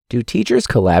Do teachers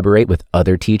collaborate with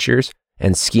other teachers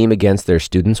and scheme against their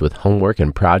students with homework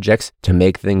and projects to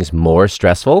make things more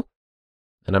stressful?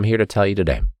 And I'm here to tell you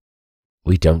today,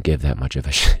 we don't give that much of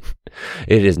a shit.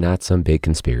 It is not some big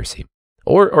conspiracy.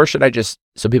 Or should I just,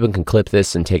 so people can clip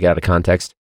this and take it out of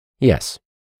context? Yes,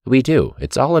 we do.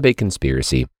 It's all a big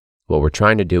conspiracy. What we're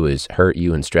trying to do is hurt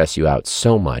you and stress you out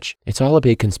so much. It's all a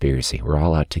big conspiracy. We're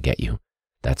all out to get you.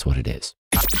 That's what it is.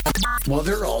 While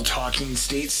they're all talking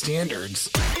state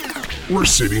standards, we're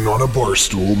sitting on a bar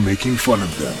stool making fun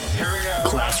of them. Here we go.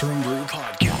 Classroom Brew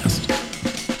Podcast.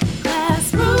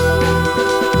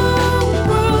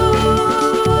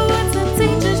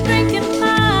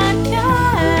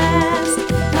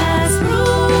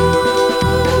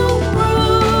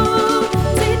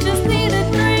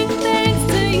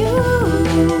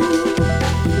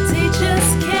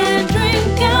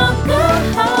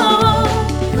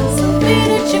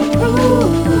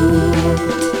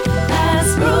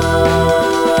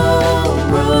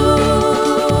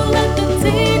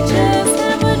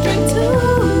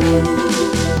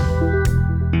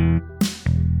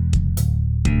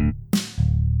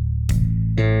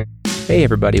 Hey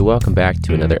everybody, welcome back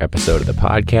to another episode of the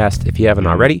podcast. If you haven't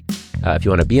already, if you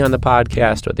want to be on the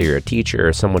podcast, whether you're a teacher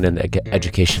or someone in the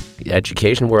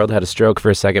education world, had a stroke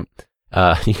for a second,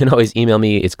 you can always email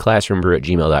me. It's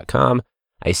classroombrew@gmail.com.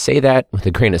 I say that with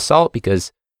a grain of salt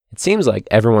because it seems like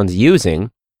everyone's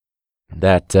using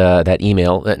that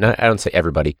email. I don't say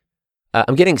everybody.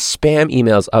 I'm getting spam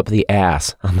emails up the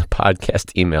ass on the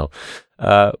podcast email,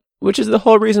 which is the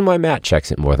whole reason why Matt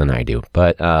checks it more than I do.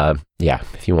 But yeah,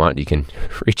 if you want, you can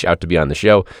reach out to be on the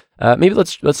show. Maybe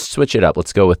let's switch it up.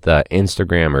 Let's go with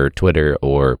Instagram or Twitter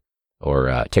or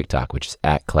TikTok, which is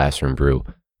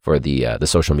 @ClassroomBrew for the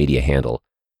social media handle.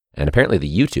 And apparently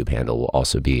the YouTube handle will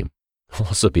also be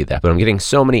that. But I'm getting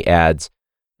so many ads,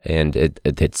 and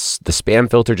it's the spam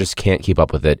filter just can't keep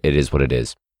up with it. It is what it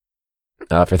is.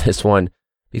 For this one,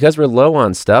 because we're low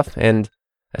on stuff, and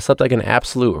I slept like an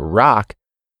absolute rock.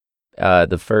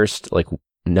 The first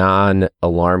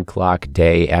non-alarm clock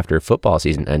day after football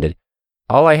season ended,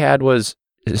 all I had was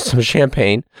some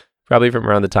champagne, probably from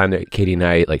around the time that Katie and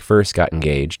I first got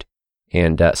engaged,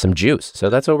 and some juice. So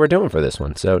that's what we're doing for this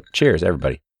one. So cheers,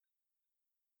 everybody.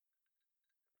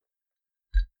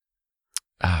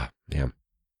 Yeah,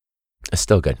 it's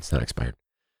still good. It's not expired.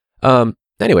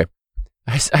 Anyway,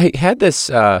 I had this,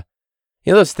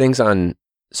 those things on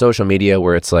social media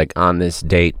where it's like on this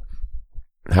date,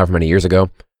 however many years ago.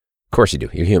 Of course you do.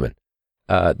 You're human.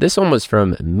 This one was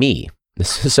from me.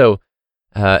 So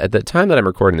at the time that I'm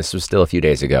recording, this was still a few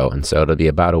days ago, and so it'll be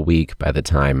about a week by the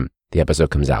time the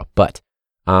episode comes out. But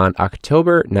on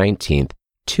October 19th,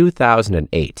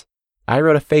 2008, I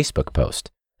wrote a Facebook post,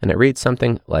 and it reads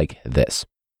something like this.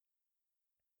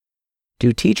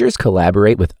 Do teachers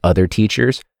collaborate with other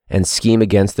teachers and scheme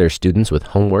against their students with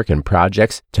homework and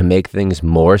projects to make things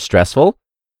more stressful?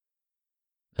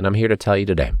 And I'm here to tell you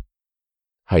today,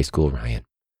 high school Ryan,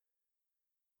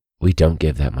 we don't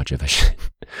give that much of a shit.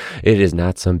 It is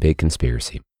not some big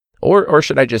conspiracy. Or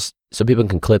should I just, so people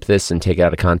can clip this and take it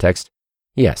out of context?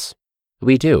 Yes,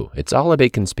 we do. It's all a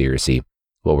big conspiracy.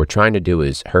 What we're trying to do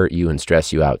is hurt you and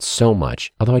stress you out so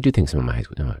much. Although I do think some of my high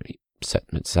school,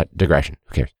 set digression,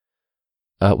 who cares?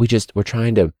 We're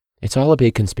trying to, it's all a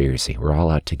big conspiracy. We're all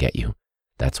out to get you.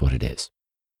 That's what it is.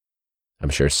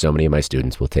 I'm sure so many of my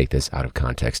students will take this out of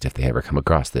context if they ever come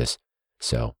across this.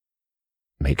 So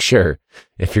make sure,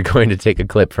 if you're going to take a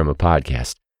clip from a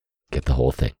podcast, get the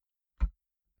whole thing.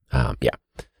 Yeah.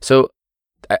 So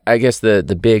I guess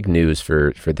the big news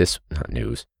for this, not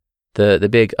news, the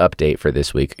big update for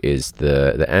this week is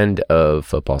the end of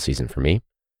football season for me,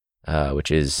 which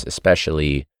is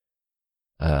especially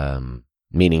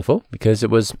meaningful because it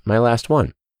was my last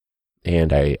one.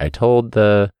 And I told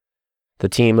the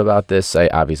team about this. I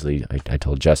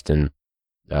told Justin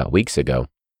weeks ago,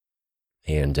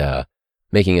 and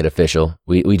making it official.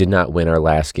 We did not win our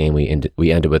last game. We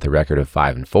ended with a record of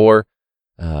 5-4.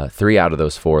 3 out of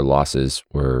those 4 losses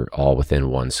were all within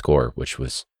one score, which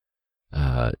was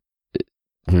a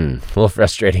little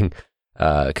frustrating.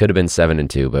 Could have been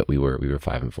 7-2, but we were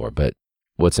 5-4. But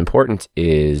what's important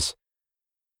is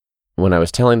when I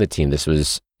was telling the team, this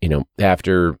was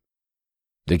after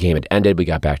the game had ended, we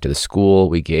got back to the school.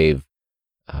 We gave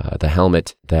the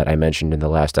helmet that I mentioned in the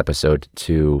last episode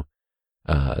to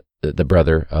the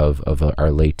brother of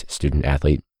our late student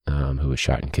athlete who was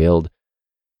shot and killed.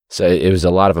 So it was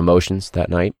a lot of emotions that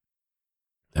night.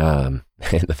 And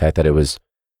the fact that it was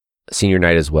senior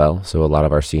night as well. So a lot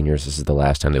of our seniors, this is the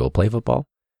last time they will play football.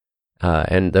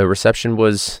 And the reception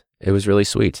was really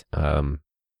sweet.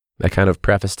 I kind of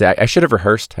prefaced it. I should have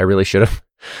rehearsed. I really should have.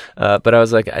 But I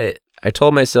was like, I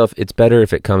told myself it's better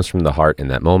if it comes from the heart in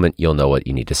that moment. You'll know what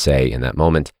you need to say in that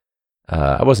moment.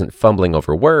 I wasn't fumbling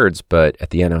over words, but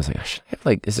at the end I was like, should I have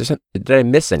like, did I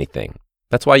miss anything?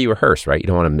 That's why you rehearse, right? You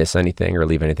don't want to miss anything or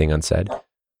leave anything unsaid.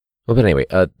 Well, but anyway,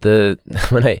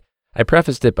 when I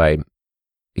prefaced it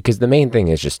because the main thing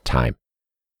is just time.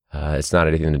 It's not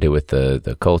anything to do with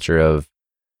the culture of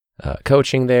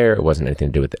coaching there. It wasn't anything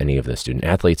to do with any of the student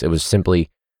athletes. It was simply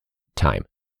time.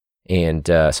 And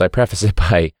so I prefaced it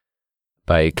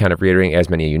by kind of reiterating, as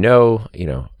many of you know,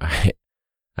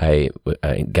 I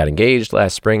got engaged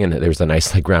last spring, and there was a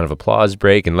nice like round of applause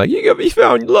break, and like you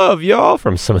found love, y'all,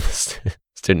 from some of the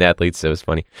student athletes. So it was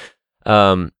funny.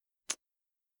 And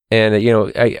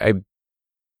I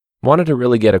wanted to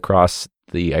really get across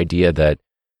the idea that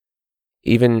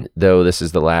even though this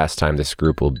is the last time this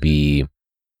group will be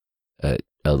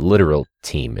a literal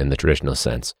team in the traditional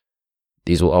sense,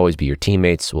 these will always be your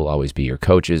teammates, will always be your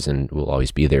coaches, and will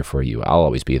always be there for you. I'll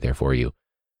always be there for you.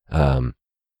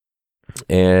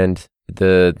 And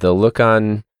the look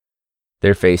on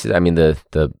their faces, I mean,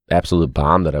 the absolute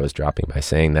bomb that I was dropping by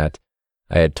saying that,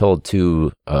 I had told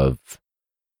two of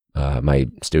my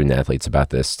student athletes about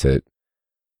this to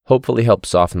hopefully help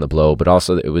soften the blow, but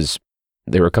also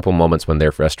there were a couple moments when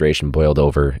their frustration boiled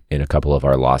over in a couple of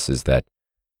our losses that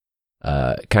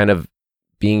kind of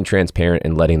being transparent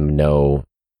and letting them know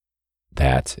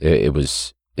that it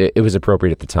was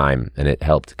appropriate at the time, and it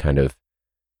helped kind of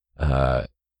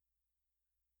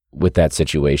with that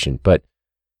situation. But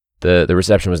the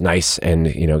reception was nice, and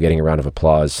getting a round of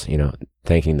applause,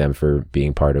 thanking them for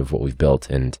being part of what we've built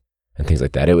and things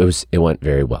like that. It went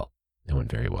very well. It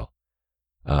went very well.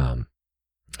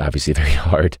 Obviously very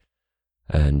hard,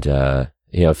 and a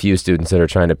few students that are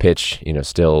trying to pitch,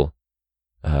 still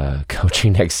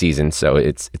coaching next season. So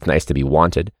it's nice to be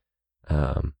wanted.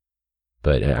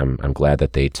 But I'm glad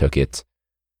that they took it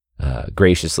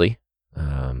graciously.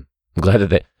 I'm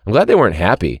glad they weren't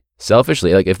happy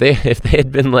selfishly. Like if they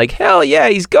had been like, hell yeah,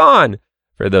 he's gone,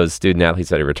 for those student athletes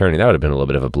that are returning, that would have been a little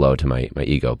bit of a blow to my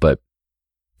ego. But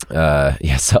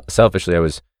selfishly, I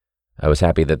was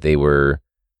happy that they were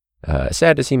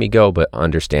sad to see me go, but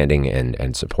understanding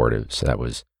and supportive. So that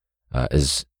was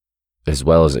as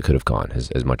well as it could have gone,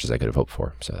 as much as I could have hoped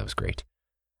for. So that was great.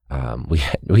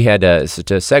 We had so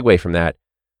to segue from that,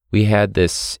 we had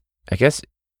this, I guess,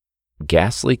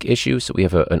 gas leak issue. So we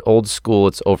have an old school.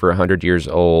 It's over 100 years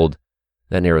old.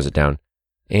 That narrows it down.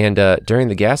 And during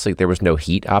the gas leak, there was no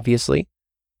heat, obviously.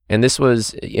 And this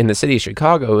was in the city of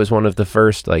Chicago. It was one of the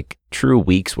first like true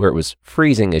weeks where it was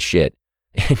freezing as shit.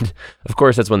 And of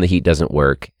course, that's when the heat doesn't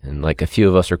work. And like a few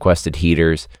of us requested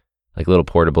heaters, like little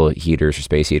portable heaters or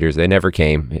space heaters. They never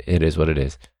came. It is what it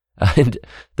is. And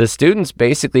the students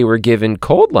basically were given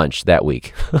cold lunch that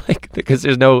week, like because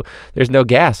there's no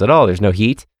gas at all. There's no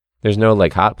heat. There's no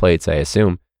like hot plates, I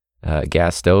assume,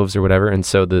 gas stoves or whatever. And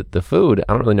so the food,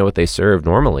 I don't really know what they serve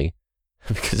normally,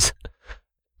 because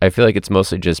I feel like it's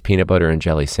mostly just peanut butter and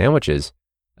jelly sandwiches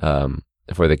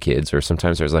for the kids, or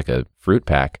sometimes there's like a fruit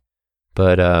pack.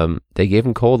 But they gave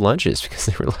them cold lunches because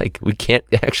they were like, we can't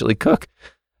actually cook.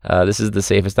 This is the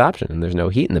safest option, and there's no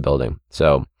heat in the building.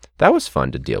 So that was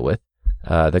fun to deal with.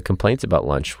 The complaints about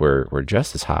lunch were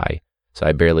just as high, so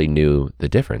I barely knew the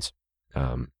difference.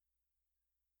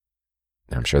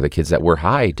 I'm sure the kids that were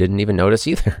high didn't even notice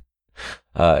either.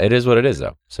 It is what it is,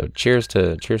 though. So cheers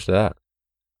to that.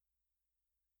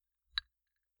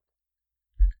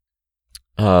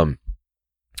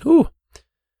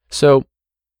 So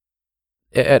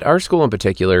at our school in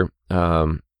particular,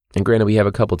 and granted, we have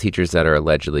a couple teachers that are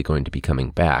allegedly going to be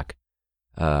coming back.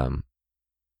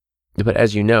 But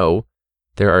as you know,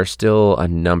 there are still a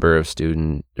number of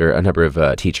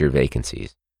teacher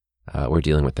vacancies. We're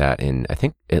dealing with that in, I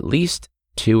think, at least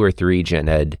 2 or 3 gen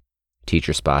ed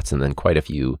teacher spots, and then quite a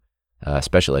few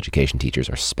special education teachers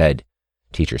or SPED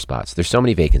teacher spots. There's so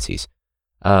many vacancies.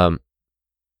 So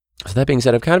that being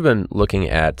said, I've kind of been looking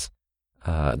at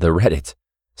the Reddit.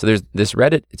 So there's this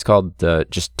Reddit, it's called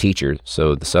just teachers,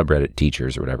 so the subreddit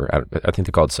teachers or whatever. I think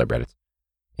they're called subreddits.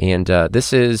 And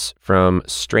this is from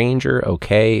Stranger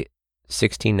OK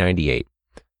 1698.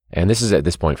 And this is at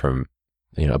this point from,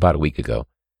 about a week ago,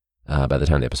 by the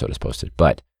time the episode is posted.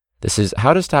 But this is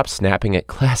how to stop snapping at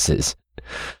classes.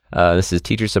 This is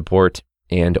teacher support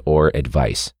and or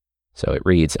advice. So it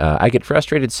reads, I get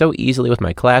frustrated so easily with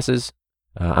my classes.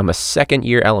 I'm a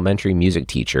second-year elementary music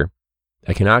teacher.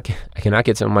 I cannot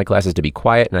get some of my classes to be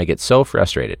quiet, and I get so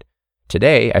frustrated.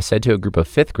 Today, I said to a group of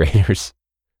 5th graders,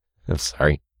 I'm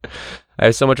sorry. I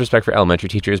have so much respect for elementary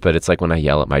teachers, but it's like when I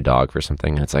yell at my dog for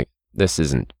something, and it's like, this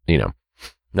isn't,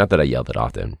 not that I yell that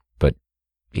often, but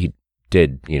he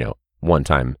did, one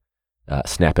time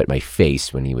snap at my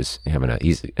face when he was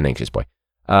he's an anxious boy.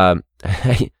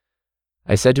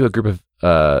 I said to a group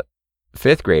of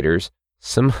fifth graders,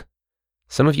 some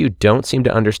of you don't seem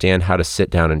to understand how to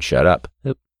sit down and shut up.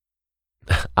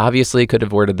 Obviously, could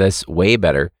have worded this way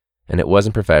better, and it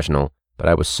wasn't professional, but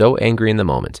I was so angry in the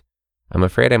moment. I'm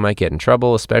afraid I might get in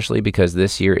trouble, especially because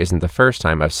this isn't the first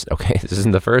time I've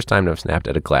snapped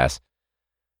at a class.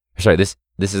 Sorry, this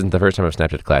isn't the first time I've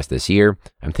snapped at a class this year.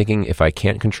 I'm thinking if I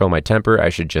can't control my temper, I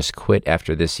should just quit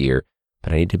after this year,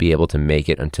 but I need to be able to make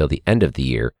it until the end of the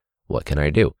year. What can I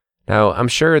do? Now, I'm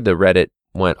sure the Reddit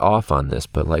went off on this,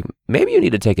 but maybe you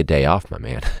need to take a day off, my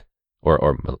man,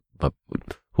 or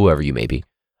whoever you may be.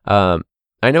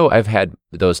 I know I've had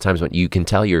those times when you can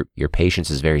tell your patience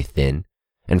is very thin.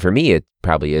 And for me, it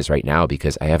probably is right now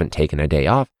because I haven't taken a day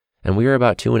off. And we were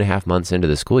about 2.5 months into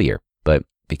the school year. But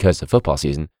because of football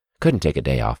season, couldn't take a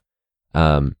day off.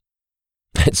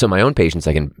 So my own patience,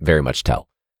 I can very much tell.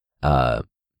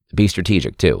 Be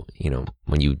strategic too.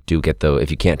 When you do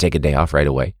if you can't take a day off right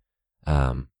away,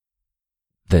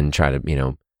 then try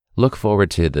to, look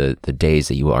forward to the days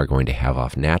that you are going to have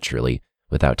off naturally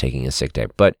without taking a sick day.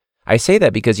 But I say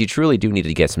that because you truly do need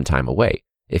to get some time away.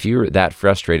 If you're that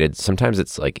frustrated, sometimes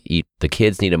it's the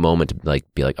kids need a moment to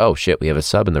be like, oh shit, we have a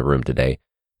sub in the room today.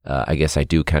 I guess I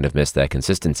do kind of miss that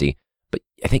consistency, but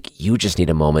I think you just need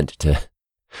a moment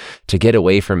to get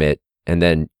away from it. And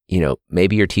then,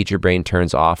 maybe your teacher brain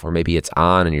turns off, or maybe it's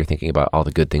on and you're thinking about all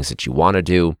the good things that you want to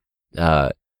do.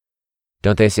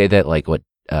 Don't they say that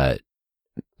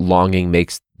longing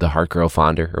makes the heart grow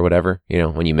fonder or whatever,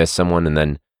 when you miss someone and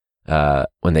then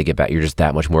when they get back, you're just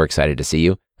that much more excited to see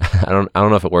you. I don't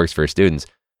know if it works for students,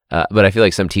 but I feel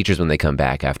like some teachers, when they come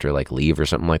back after leave or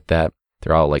something like that,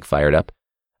 they're all fired up.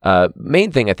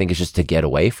 Main thing I think is just to get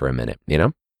away for a minute,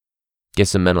 get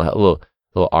some mental health, a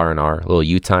little R&R, a little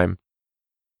U time,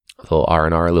 a little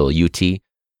R&R, a little UT, a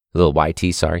little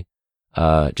YT, sorry,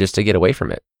 just to get away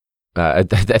from it. I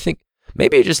think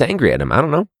maybe you're just angry at him. I don't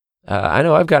know. I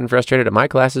know I've gotten frustrated at my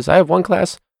classes. I have one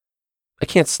class. I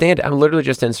can't stand it. I'm literally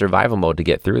just in survival mode to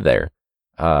get through there.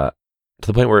 To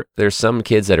the point where there's some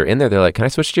kids that are in there. They're like, can I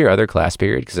switch to your other class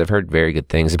period? Because I've heard very good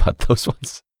things about those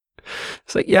ones.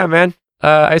 It's yeah, man,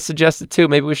 I suggested too.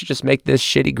 Maybe we should just make this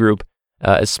shitty group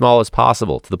as small as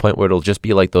possible, to the point where it'll just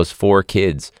be those 4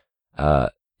 kids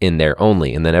in there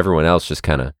only. And then everyone else just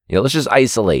kind of, let's just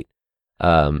isolate.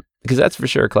 Because that's for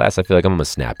sure a class I feel like I'm going to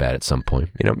snap at some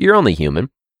point. You're only human.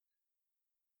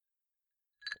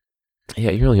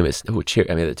 Yeah, you're only human. Oh, cheer.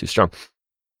 I made that too strong.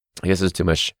 I guess it's too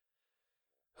much.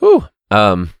 Whew.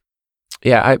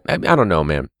 Yeah, I don't know,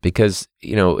 man, because,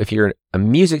 if you're a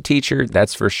music teacher,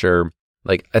 that's for sure.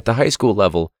 At the high school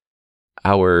level,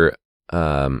 our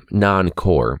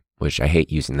non-core, which I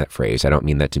hate using that phrase. I don't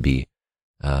mean that to be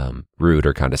rude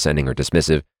or condescending or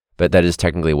dismissive, but that is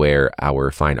technically where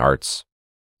our fine arts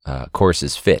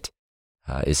courses fit,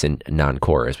 is in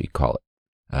non-core, as we call it,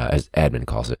 as admin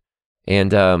calls it.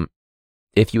 And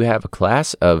if you have a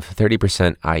class of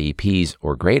 30% IEPs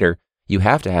or greater, you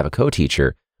have to have a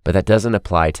co-teacher, but that doesn't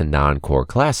apply to non-core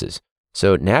classes.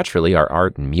 So naturally, our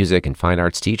art and music and fine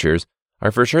arts teachers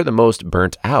are for sure the most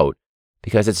burnt out,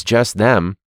 because it's just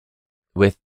them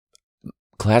with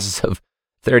classes of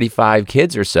 35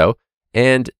 kids or so,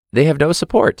 and they have no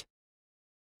support.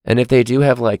 And if they do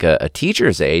have a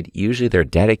teacher's aide, usually they're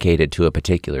dedicated to a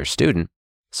particular student.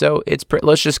 So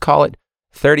let's just call it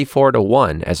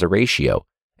 34-1 as a ratio.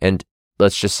 And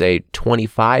let's just say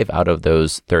 25 out of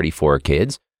those 34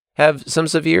 kids have some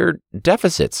severe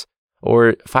deficits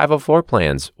or 504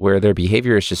 plans where their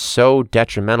behavior is just so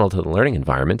detrimental to the learning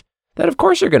environment that of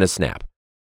course you're going to snap.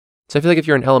 So I feel like if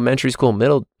you're an elementary school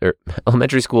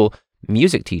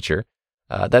music teacher,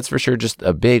 that's for sure just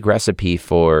a big recipe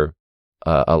for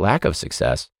a lack of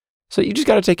success. So you just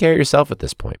got to take care of yourself at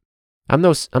this point. I'm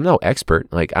no expert.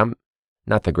 I'm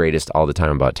not the greatest all the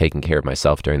time about taking care of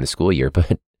myself during the school year,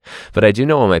 but I do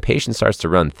know when my patience starts to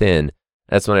run thin,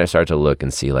 that's when I start to look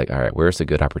and see all right, where's a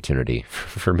good opportunity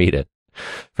for me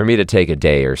to take a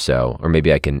day or so, or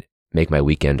maybe I can make my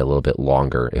weekend a little bit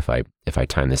longer if I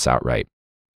time this out right.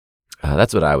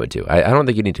 That's what I would do. I don't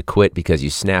think you need to quit because you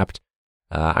snapped.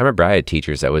 I remember I had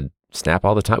teachers that would snap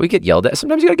all the time. We get yelled at.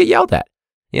 Sometimes you got to get yelled at,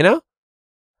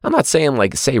 I'm not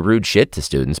saying say rude shit to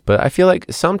students, but I feel like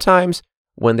sometimes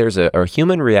when there's a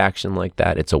human reaction like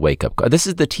that, it's a wake-up call. This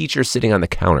is the teacher sitting on the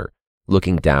counter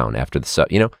looking down after the sub,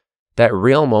 that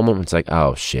real moment when it's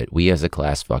oh shit, we as a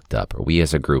class fucked up, or we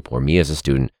as a group, or me as a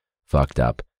student fucked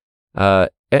up.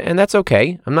 And that's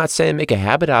okay. I'm not saying make a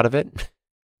habit out of it.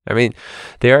 I mean,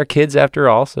 they are kids after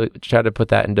all, so try to put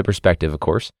that into perspective, of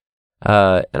course.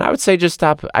 And I would say just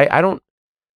stop.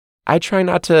 I try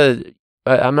not to,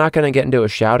 I'm not going to get into a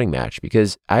shouting match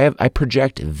because I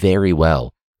project very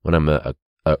well when I'm a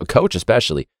coach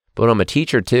especially, but when I'm a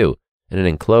teacher too, in an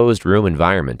enclosed room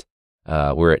environment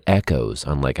where it echoes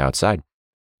unlike outside.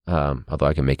 Although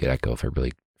I can make it echo if I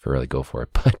really go for it,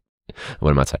 but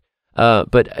when I'm outside.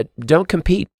 But don't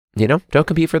compete, don't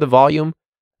compete for the volume.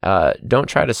 Don't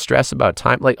try to stress about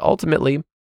time. Like ultimately,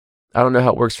 I don't know how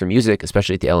it works for music,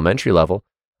 especially at the elementary level.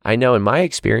 I know in my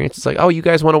experience, it's like, oh, you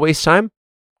guys want to waste time?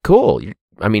 Cool.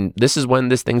 This is when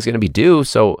this thing's going to be due.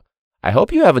 So I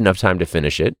hope you have enough time to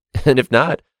finish it. And if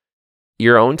not,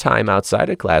 your own time outside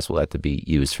of class will have to be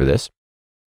used for this.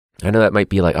 I know that might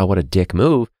be like, oh, what a dick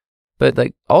move. But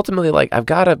like ultimately, like I've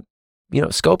got a,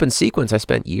 scope and sequence I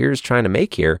spent years trying to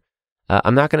make here.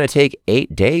 I'm not going to take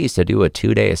 8 days to do a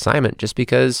 2-day assignment just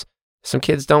because some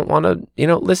kids don't want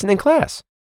to, listen in class.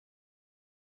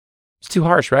 It's too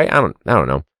harsh, right? I don't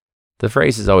know. The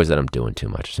phrase is always that I'm doing too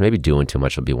much. So maybe doing too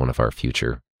much will be one of our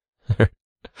future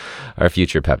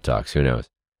pep talks. Who knows?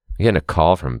 I'm getting a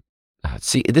call from,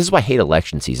 see, this is why I hate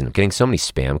election season. I'm getting so many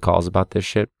spam calls about this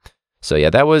shit. So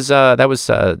yeah, that was how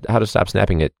to stop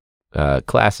snapping at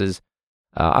classes.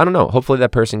 I don't know. Hopefully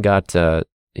that person got, the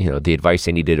advice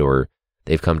they needed, or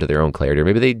they've come to their own clarity, or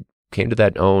maybe they came to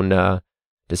that own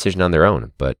decision on their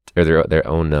own, or their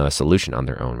own solution on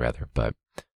their own rather, but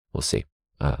we'll see.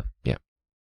 Yeah.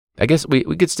 I guess we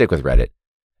could stick with Reddit.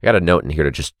 I got a note in here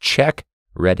to just check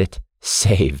Reddit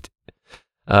saved.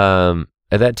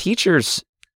 That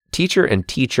teacher and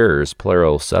teachers,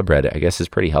 plural subreddit, I guess is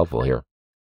pretty helpful here.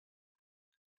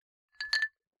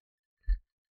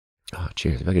 Oh,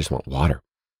 cheers. I just want water.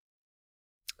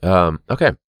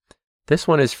 Okay. This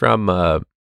one is from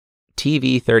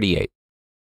TV38.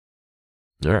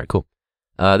 All right, cool.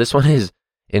 This one is,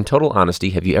 in total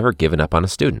honesty, have you ever given up on a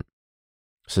student?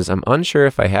 It says, I'm unsure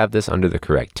if I have this under the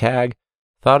correct tag.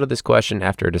 Thought of this question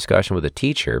after a discussion with a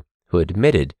teacher who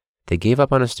admitted they gave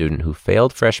up on a student who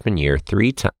failed freshman year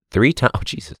three times. Oh,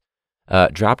 Jesus.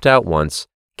 Dropped out once,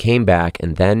 came back,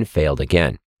 and then failed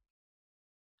again.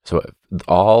 So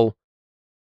all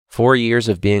 4 years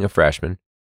of being a freshman,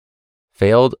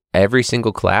 failed every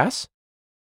single class?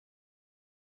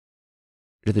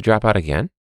 Did they drop out again?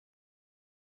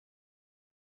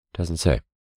 Doesn't say.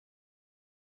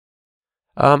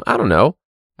 I don't know.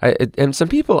 And some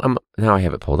people, now I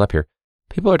have it pulled up here.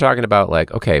 People are talking about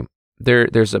like, okay,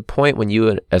 there's a point when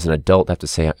you as an adult have to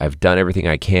say, I've done everything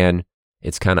I can.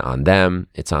 It's kind of on them.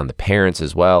 It's on the parents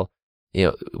as well.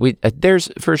 There's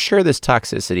for sure this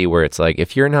toxicity where it's like,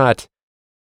 if you're not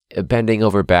bending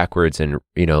over backwards and,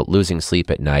 losing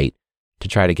sleep at night to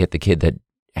try to get the kid that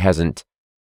hasn't,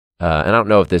 and I don't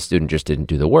know if this student just didn't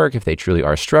do the work, if they truly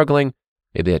are struggling,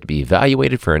 maybe they have to be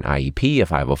evaluated for an IEP, a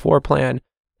 504 plan.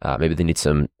 Maybe they need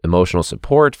some emotional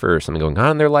support for something going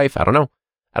on in their life. I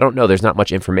don't know. There's not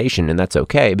much information, and that's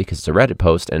okay because it's a Reddit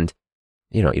post, and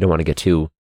you don't want to get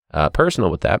too personal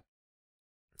with that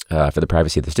for the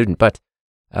privacy of the student. But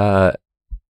yeah,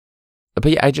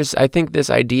 I think this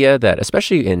idea that,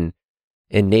 especially in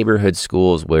neighborhood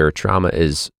schools where trauma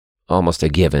is almost a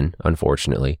given,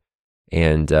 unfortunately,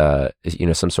 and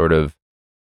some sort of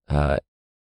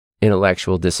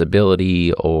intellectual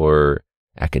disability or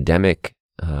academic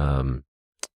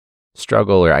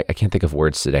struggle, or I can't think of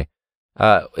words today,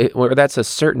 where that's a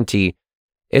certainty.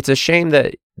 It's a shame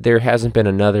that there hasn't been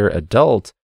another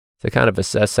adult to kind of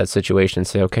assess that situation and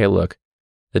say, okay, look,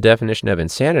 the definition of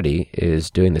insanity is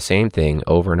doing the same thing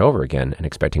over and over again and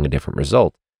expecting a different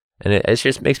result. And it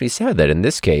just makes me sad that in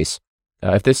this case,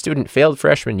 if this student failed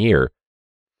freshman year,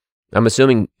 I'm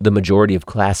assuming the majority of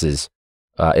classes,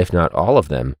 if not all of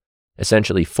them,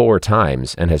 essentially 4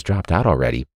 times, and has dropped out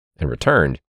already and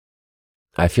returned,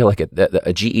 I feel like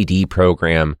a GED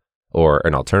program or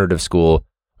an alternative school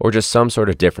or just some sort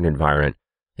of different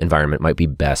environment might be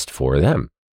best for them.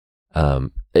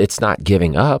 It's not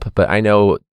giving up, but I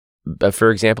know,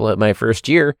 for example, at my first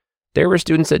year, there were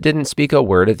students that didn't speak a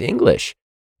word of English.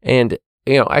 And,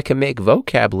 I can make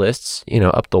vocab lists,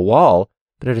 up the wall,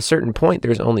 but at a certain point,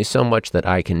 there's only so much that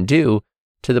I can do,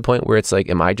 to the point where it's like,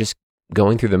 am I just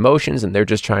going through the motions and they're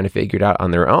just trying to figure it out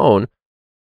on their own?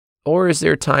 Or is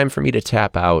there time for me to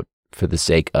tap out for the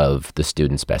sake of the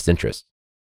student's best interest?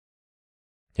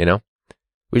 We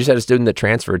just had a student that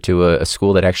transferred to a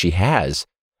school that actually has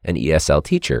an ESL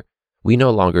teacher. We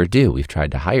no longer do. We've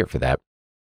tried to hire for that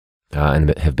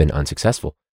and have been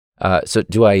unsuccessful. So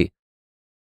do I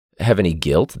have any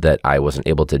guilt that I wasn't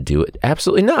able to do it?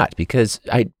 Absolutely not, because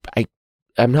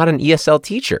I'm not an ESL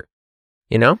teacher.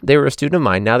 They were a student of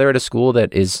mine. Now they're at a school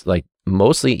that is like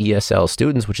mostly ESL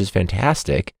students, which is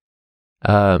fantastic.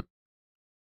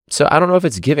 So I don't know if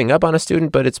it's giving up on a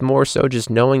student, but it's more so just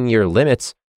knowing your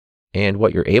limits and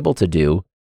what you're able to do.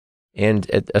 And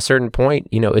at a certain point,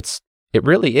 it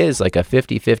really is like a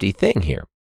 50-50 thing here.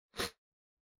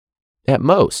 At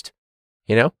most,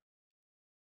 It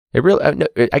really,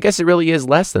 I guess it really is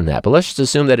less than that, but let's just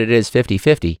assume that it is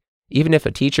 50-50. Even if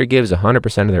a teacher gives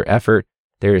 100% of their effort,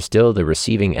 there is still the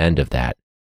receiving end of that,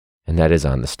 and that is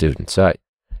on the student. So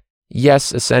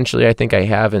yes, essentially, I think I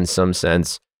have in some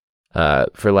sense,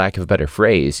 for lack of a better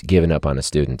phrase, given up on a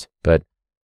student, but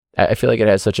I feel like it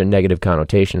has such a negative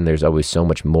connotation. There's always so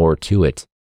much more to it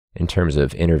in terms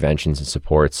of interventions and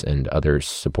supports and other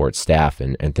support staff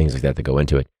and things like that go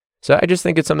into it. So I just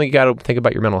think it's something you got to think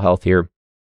about your mental health here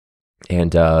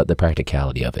and the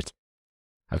practicality of it.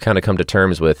 I've kind of come to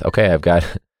terms with, okay, I've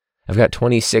got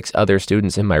 26 other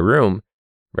students in my room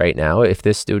right now. If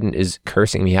this student is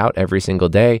cursing me out every single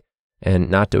day and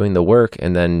not doing the work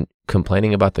and then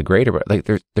complaining about the grade, like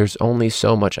there's only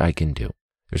so much I can do.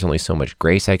 There's only so much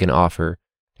grace I can offer.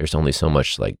 There's only so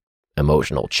much like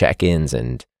emotional check-ins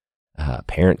and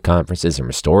parent conferences and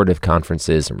restorative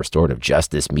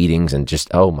justice meetings and just,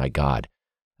 oh my God.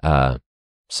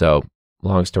 So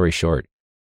long story short,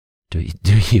 do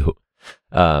you,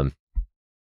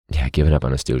 giving up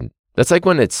on a student. That's like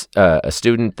when it's a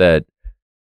student that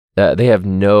they have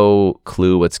no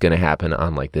clue what's going to happen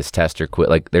on like this test or quiz.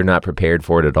 Like they're not prepared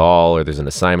for it at all, or there's an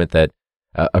assignment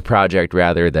a project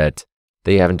rather that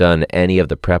they haven't done any of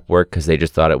the prep work because they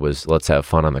just thought it was, let's have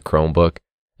fun on the Chromebook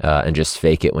and just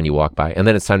fake it when you walk by. And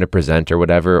then it's time to present or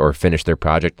whatever, or finish their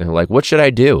project. And they're like, what should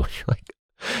I do?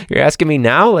 You're asking me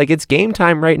now? Like, it's game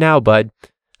time right now, bud.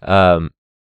 I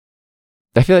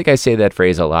feel like I say that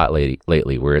phrase a lot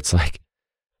lately, where it's like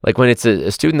when it's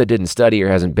a student that didn't study or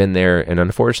hasn't been there, and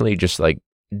unfortunately just like,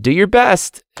 do your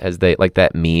best, as they, like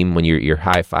that meme when you're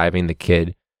high-fiving the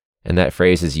kid, and that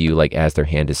phrase is you like as their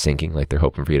hand is sinking, like they're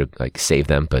hoping for you to like save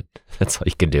them, but that's all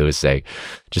you can do is say,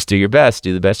 just do your best,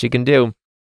 do the best you can do.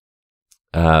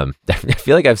 I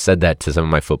feel like I've said that to some of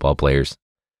my football players,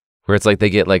 where it's like they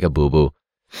get like a boo-boo.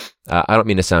 I don't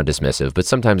mean to sound dismissive, but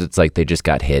sometimes it's like they just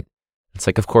got hit. It's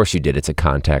like, of course you did. It's a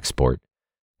contact sport.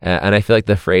 And I feel like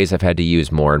the phrase I've had to use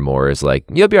more and more is like,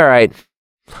 you'll be all right.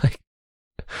 Like,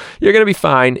 you're going to be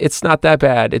fine. It's not that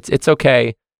bad. It's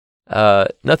okay.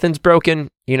 Nothing's broken.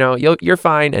 You're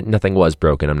fine. And nothing was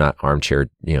broken. I'm not armchair,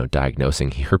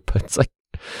 diagnosing here, but it's like,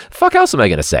 fuck else am I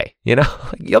going to say? Like,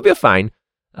 you'll be fine.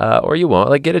 Or you won't.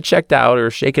 Like, get it checked out or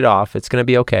shake it off. It's going to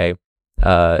be okay.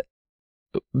 But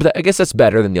I guess that's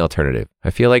better than the alternative. I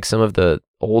feel like some of the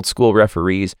old school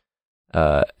referees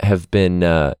have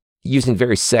been using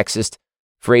very sexist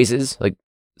phrases. Like,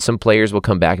 some players will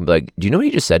come back and be like, do you know what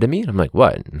he just said to me? And I'm like,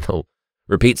 what? And they'll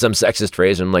repeat some sexist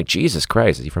phrase. And I'm like, Jesus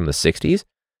Christ, is he from the 60s?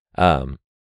 Or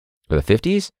the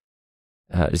 50s?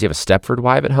 Does he have a Stepford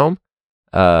wife at home?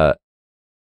 So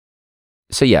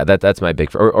yeah, that's my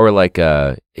big, or like,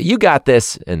 you got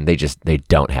this, and they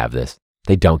don't have this.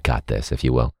 They don't got this, if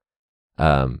you will.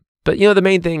 But the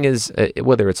main thing is,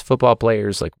 whether it's football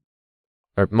players, like,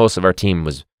 or most of our team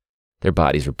their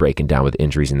bodies were breaking down with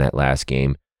injuries in that last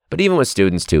game. But even with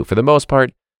students too, for the most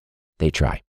part, they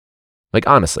try. Like,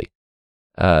 honestly,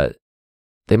 they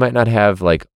might not have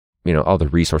like, all the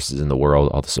resources in the world,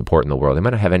 all the support in the world. They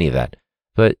might not have any of that,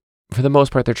 but for the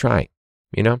most part, they're trying,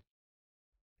 and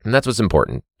that's what's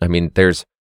important. I mean,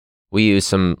 we use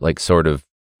some like sort of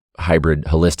hybrid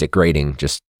holistic grading,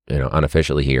 just,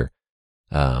 unofficially here.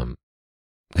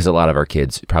 Because a lot of our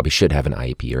kids probably should have an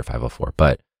IEP or 504,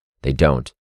 but they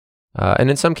don't. And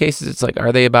in some cases, it's like,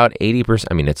 are they about 80%?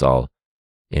 I mean, it's all,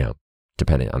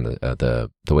 depending on the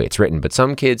way it's written. But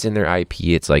some kids in their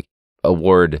IEP, it's like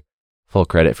award full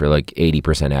credit for like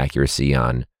 80% accuracy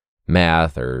on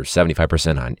math or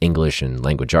 75% on English and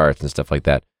language arts and stuff like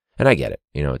that. And I get it,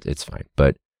 it's fine.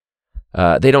 But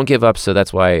they don't give up, so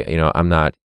that's why, I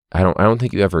don't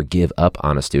think you ever give up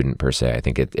on a student per se. I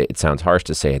think it sounds harsh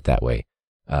to say it that way.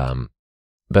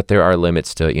 But there are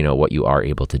limits to, what you are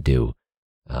able to do.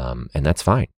 And that's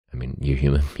fine. I mean,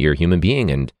 you're a human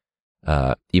being. And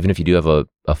even if you do have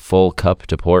a full cup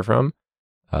to pour from,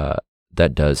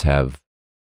 that does have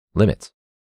limits.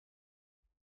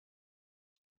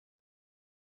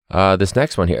 This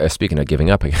next one here, speaking of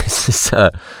giving up, I guess, is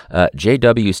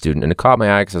JW student. And it caught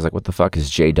my eye because I was like, what the fuck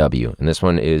is JW? And this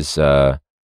one is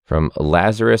from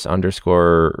Lazarus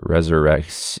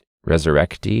 _Resurrecti.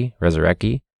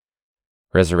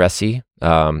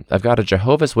 I've got a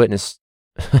Jehovah's Witness.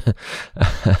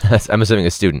 I'm assuming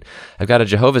a student. I've got a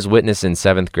Jehovah's Witness in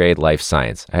 7th grade life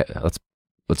science.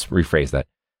 Let's rephrase that.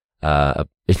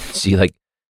 See, like,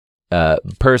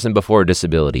 person before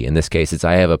disability. In this case, it's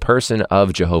I have a person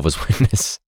of Jehovah's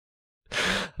Witness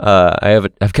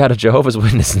I've got a Jehovah's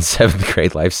Witness in 7th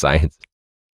grade life science.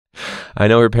 I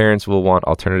know her parents will want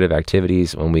alternative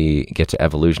activities when we get to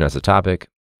evolution as a topic,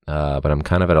 but I'm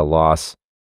kind of at a loss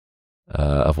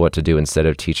of what to do instead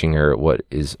of teaching her what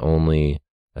is only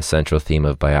a central theme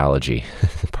of biology,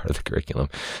 part of the curriculum.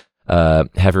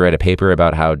 Have her write a paper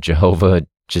about how Jehovah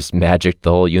just magicked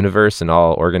the whole universe and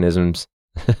all organisms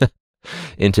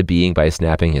into being by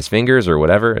snapping his fingers or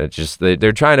whatever. It's just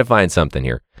they're trying to find something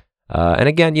here. And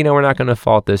again, we're not going to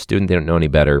fault this student. They don't know any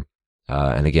better.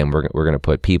 And again, we're going to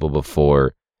put people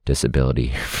before disability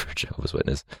for Jehovah's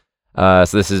Witness. So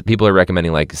this is, people are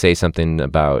recommending, like, say something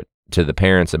about to the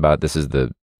parents about this is they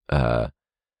don't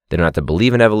have to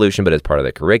believe in evolution, but it's part of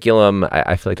the curriculum.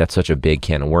 I feel like that's such a big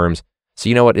can of worms. So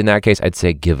you know what? In that case, I'd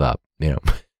say give up,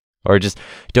 or just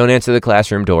don't answer the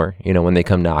classroom door, when they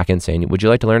come knocking saying, would you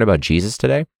like to learn about Jesus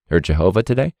today or Jehovah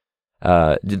today?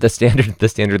 The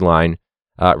standard line,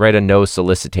 write a no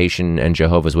solicitation and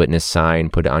Jehovah's Witness sign,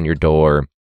 put it on your door,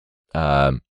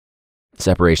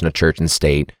 separation of church and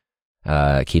state,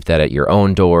 keep that at your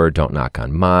own door, don't knock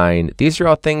on mine. These are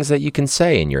all things that you can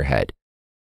say in your head,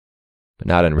 but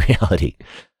not in reality.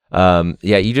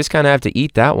 You just kind of have to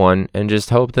eat that one and just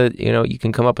hope that, you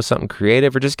can come up with something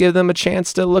creative or just give them a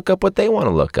chance to look up what they want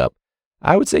to look up.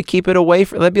 I would say keep it away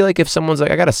from, that'd be like if someone's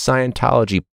like, I got a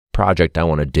Scientology project I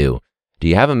want to do. Do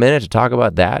you have a minute to talk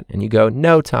about that? And you go,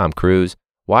 no, Tom Cruise,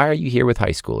 why are you here with high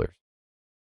schoolers?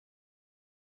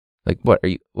 Like, what are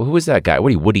you, who is that guy? What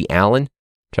are you, Woody Allen?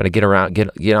 Trying to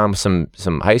get on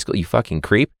some high school, you fucking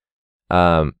creep.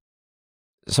 Someone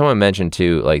mentioned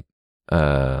too, like,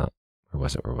 where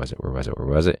was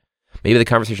it? Maybe the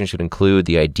conversation should include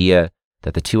the idea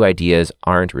that the two ideas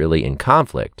aren't really in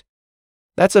conflict.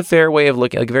 That's a fair way of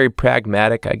looking, like very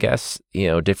pragmatic, I guess,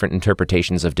 different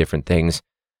interpretations of different things.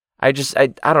 I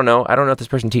don't know. I don't know if this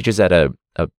person teaches at it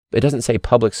doesn't say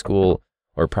public school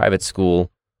or private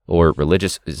school or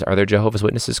religious. Are there Jehovah's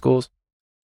Witnesses schools?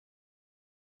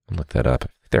 I'll look that up.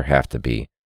 There have to be.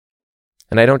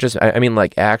 And I mean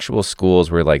like actual schools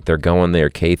where like they're going there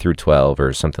K through 12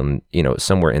 or something,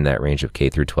 somewhere in that range of K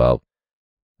through 12.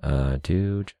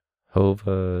 Do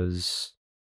Jehovah's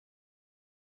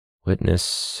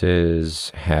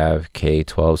Witnesses have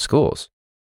K-12 schools?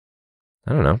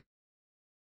 I don't know.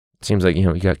 It seems like,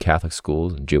 you got Catholic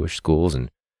schools and Jewish schools and,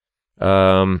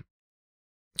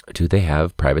 do they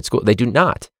have private school? They do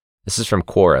not. This is from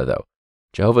Quora though.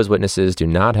 Jehovah's Witnesses do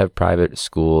not have private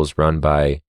schools run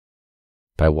by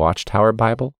Watchtower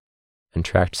Bible and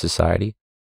Tract Society,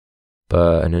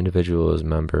 but an individual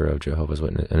member of Jehovah's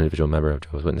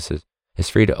Witnesses is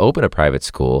free to open a private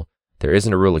school. There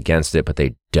isn't a rule against it, but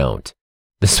they don't.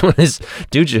 This one is,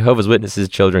 do Jehovah's Witnesses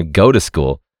children go to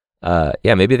school?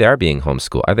 Maybe they are being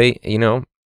homeschooled. Are they,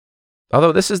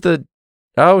 although this is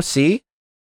see?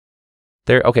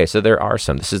 So there are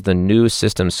some. This is the New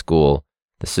System School.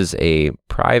 This is a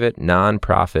private,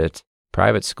 non-profit,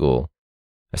 private school.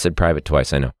 I said private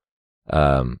twice, I know.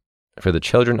 For the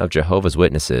children of Jehovah's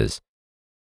Witnesses.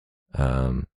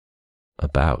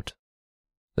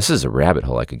 This is a rabbit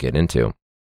hole I could get into.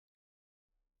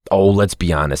 Oh, let's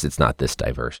be honest, it's not this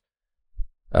diverse.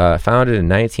 Founded in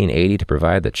 1980 to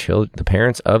provide the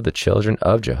parents of the children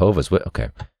of Jehovah's Witnesses. Okay,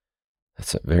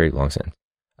 that's a very long sentence.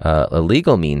 A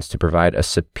legal means to provide a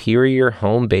superior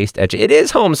home-based education. It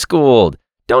is homeschooled.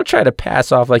 Don't try to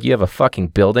pass off like you have a fucking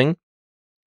building.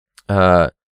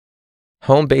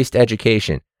 Home-based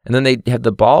education. And then they have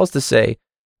the balls to say,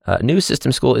 New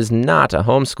System School is not a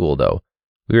homeschool, though.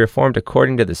 We were formed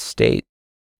according to the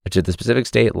specific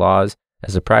state laws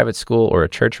as a private school or a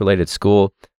church-related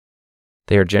school.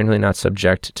 They are generally not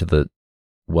subject to the...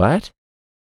 What?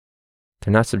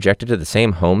 They're not subjected to the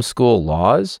same homeschool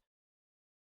laws?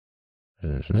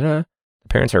 The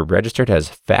parents are registered as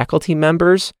faculty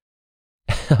members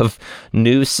of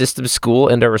New System School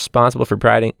and are responsible for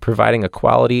providing a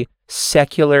quality,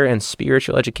 secular, and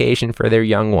spiritual education for their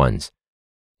young ones.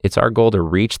 It's our goal to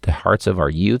reach the hearts of our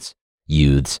youths,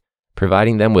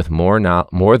 providing them with more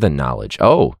than knowledge.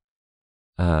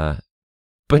 But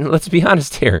let's be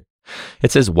honest here.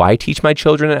 It says, why teach my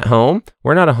children at home?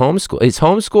 We're not a homeschool. Is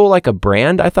homeschool like a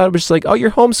brand? I thought it was just like, oh,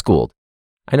 you're homeschooled.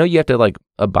 I know you have to like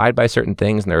abide by certain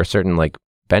things and there are certain like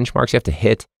benchmarks you have to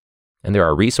hit. And there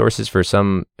are resources for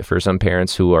some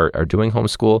parents who are doing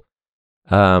homeschool.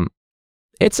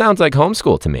 It sounds like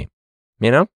homeschool to me,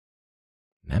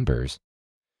 Members.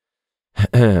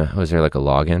 Was there like a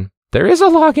login? There is a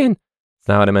login. That's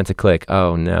not what I meant to click.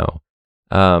 Oh no.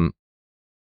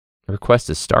 Request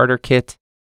a starter kit.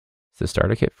 Is the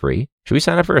starter kit free? Should we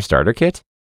sign up for a starter kit?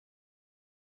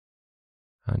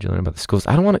 How'd you learn about the schools?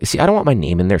 I don't want my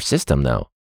name in their system though.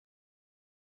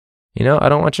 I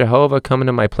don't want Jehovah coming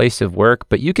to my place of work,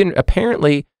 but you can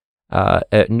apparently,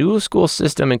 at New School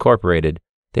System Incorporated,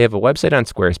 they have a website on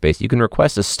Squarespace. You can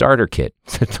request a starter kit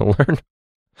to learn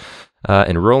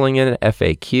enrolling in an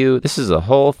FAQ. This is a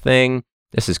whole thing.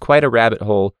 This is quite a rabbit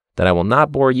hole that I will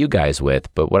not bore you guys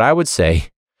with, but what I would say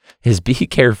is be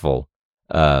careful.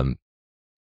 What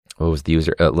was the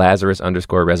user?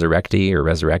 Lazarus_resurrecty or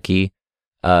resurrecty.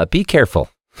 Be careful.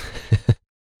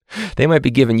 They might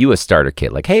be giving you a starter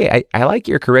kit. Like, hey, I like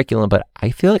your curriculum, but I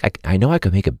feel like I know I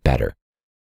could make it better. Have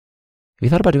you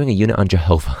thought about doing a unit on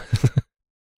Jehovah?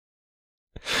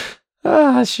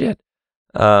 Shit.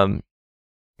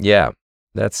 Yeah,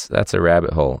 that's a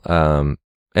rabbit hole.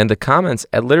 And the comments,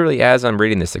 literally as I'm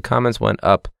reading this, the comments went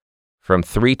up from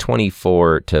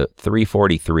 324 to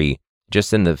 343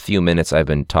 just in the few minutes I've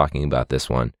been talking about this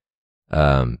one.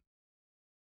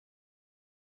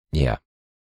 Yeah.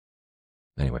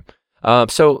 Anyway,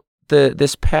 so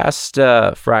this past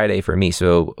Friday for me,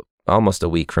 so almost a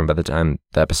week from by the time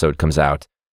the episode comes out,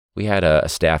 we had a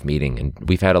staff meeting, and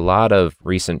we've had a lot of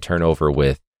recent turnover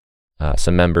with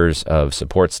some members of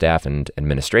support staff and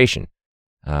administration,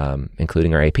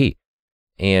 including our AP.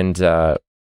 And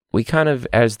we kind of,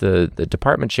 as the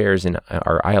department chairs in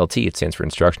our ILT, it stands for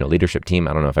Instructional Leadership Team.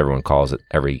 I don't know if everyone calls it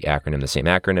every acronym the same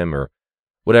acronym or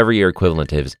whatever your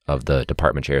equivalent is of the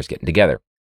department chairs getting together.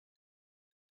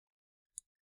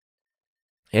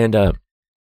 And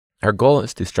our goal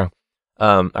is too strong.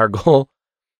 Our goal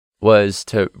was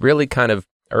to really kind of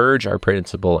urge our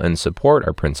principal and support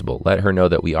our principal, let her know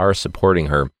that we are supporting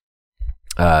her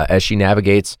as she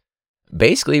navigates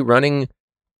basically running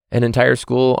an entire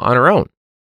school on her own.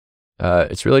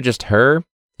 It's really just her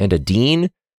and a dean.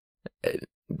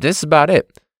 This is about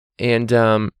it. And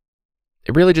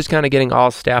really just kind of getting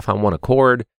all staff on one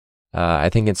accord. I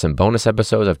think in some bonus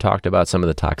episodes, I've talked about some of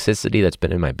the toxicity that's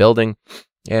been in my building.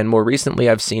 And more recently,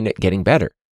 I've seen it getting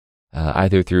better,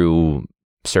 either through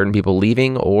certain people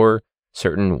leaving or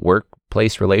certain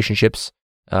workplace relationships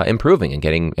improving and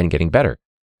getting better.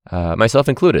 Myself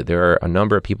included. There are a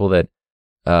number of people that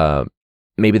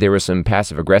maybe there was some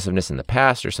passive aggressiveness in the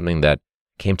past or something that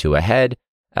came to a head.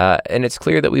 And it's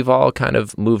clear that we've all kind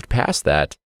of moved past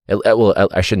that. Well,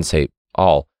 I shouldn't say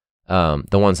all. The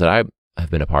ones that I have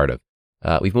been a part of.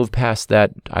 We've moved past that,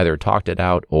 either talked it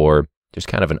out or just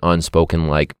kind of an unspoken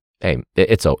like, hey,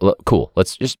 it's cool.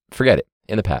 Let's just forget it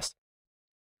in the past.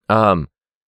 And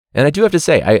I do have to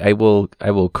say, I will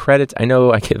credit. I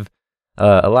know I give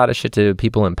a lot of shit to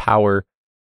people in power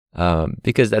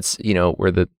because that's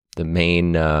where the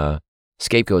main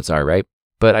scapegoats are, right?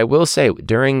 But I will say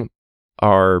during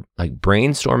our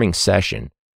brainstorming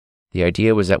session, the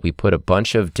idea was that we put a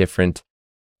bunch of different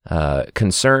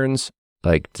concerns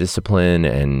like discipline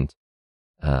and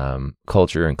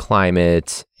culture and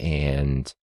climate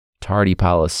and tardy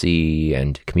policy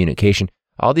and communication,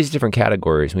 all these different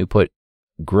categories. And we put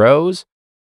glows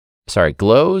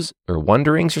or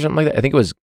wonderings or something like that. I think it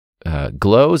was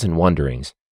glows and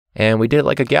wonderings. And we did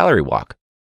like a gallery walk.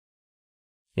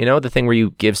 The thing where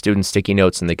you give students sticky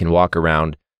notes and they can walk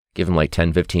around, give them like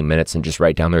 10, 15 minutes and just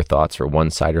write down their thoughts for one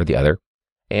side or the other.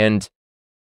 And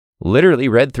literally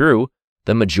read through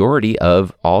the majority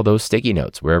of all those sticky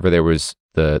notes, wherever there was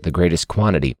the greatest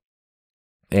quantity.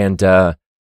 And I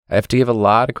have to give a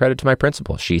lot of credit to my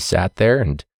principal. She sat there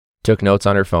and took notes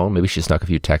on her phone. Maybe she snuck a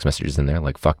few text messages in there,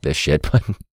 like "fuck this shit."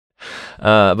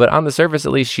 But on the surface,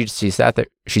 at least, she sat there.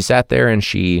 She sat there and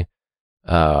she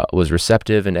was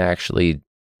receptive and actually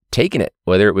taking it,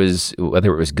 whether it was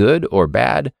good or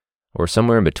bad, or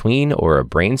somewhere in between, or a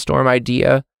brainstorm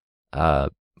idea,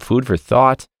 food for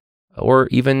thought, or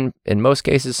even in most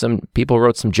cases, some people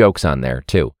wrote some jokes on there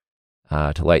too.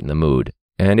 To lighten the mood.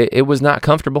 And it was not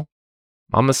comfortable.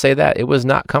 I'm going to say that. It was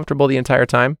not comfortable the entire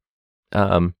time.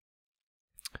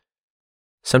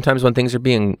 Sometimes when things are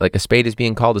being, like a spade is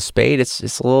being called a spade, it's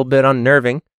a little bit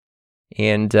unnerving.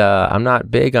 And I'm not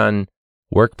big on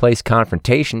workplace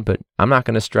confrontation, but I'm not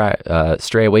going to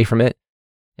stray away from it.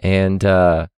 And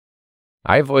I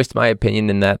voiced my opinion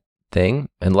in that thing.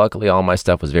 And luckily, all my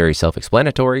stuff was very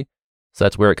self-explanatory. So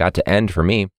that's where it got to end for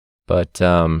me. But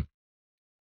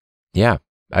yeah,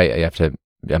 I have to,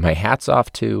 my hat's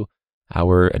off to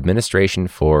our administration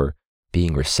for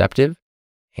being receptive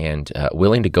and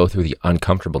willing to go through the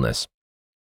uncomfortableness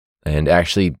and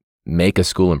actually make a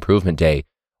school improvement day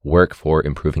work for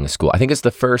improving the school. I think it's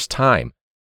the first time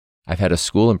I've had a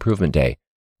school improvement day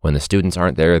when the students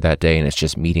aren't there that day and it's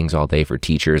just meetings all day for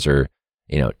teachers or,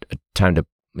 time to,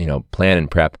 plan and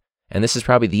prep. And this is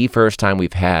probably the first time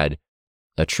we've had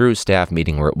a true staff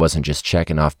meeting where it wasn't just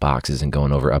checking off boxes and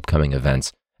going over upcoming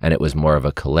events, and it was more of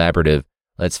a collaborative,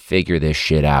 let's figure this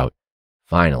shit out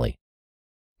finally.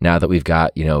 Now that we've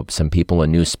got, some people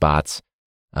in new spots,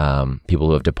 people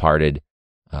who have departed,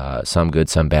 some good,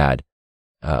 some bad.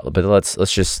 But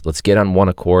let's get on one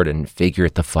accord and figure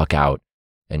it the fuck out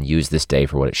and use this day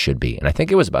for what it should be. And I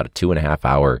think it was about a 2.5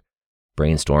 hour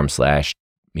brainstorm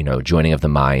 / joining of the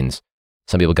minds.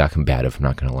 Some people got combative, I'm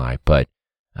not going to lie. But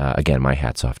again, my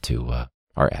hat's off to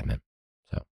our admin.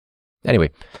 So anyway,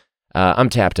 I'm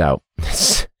tapped out.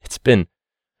 It's been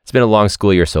a long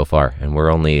school year so far, and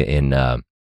we're only in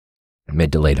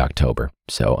mid to late October.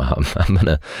 So I'm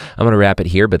gonna wrap it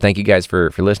here. But thank you guys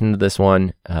for listening to this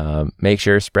one. Make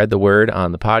sure spread the word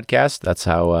on the podcast. That's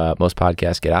how most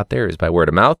podcasts get out there, is by word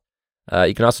of mouth.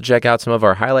 You can also check out some of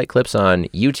our highlight clips on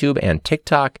YouTube and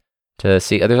TikTok to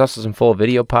see. There's also some full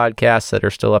video podcasts that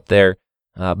are still up there.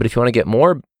 But if you want to get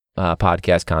more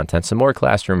podcast content, some more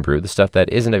Classroom Brew, the stuff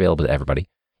that isn't available to everybody,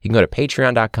 you can go to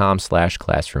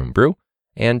patreon.com/classroombrew,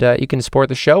 and you can support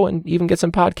the show and even get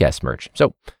some podcast merch.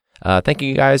 So thank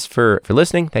you guys for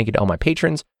listening. Thank you to all my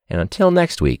patrons. And until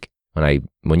next week,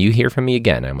 when you hear from me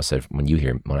again, I almost said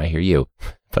when I hear you.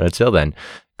 But until then,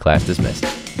 class dismissed.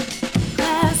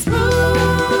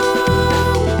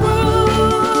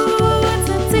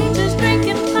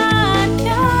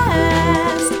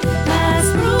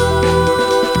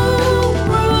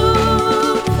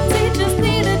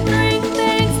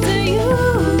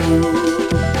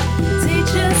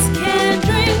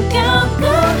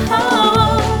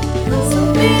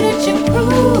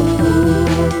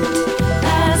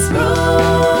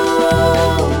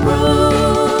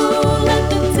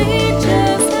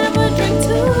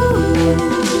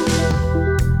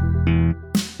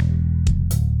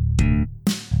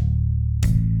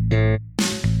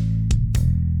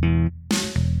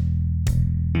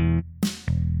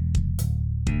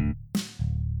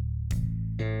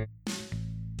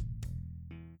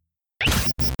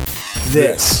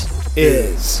 This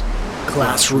is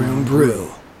Classroom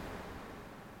Brew.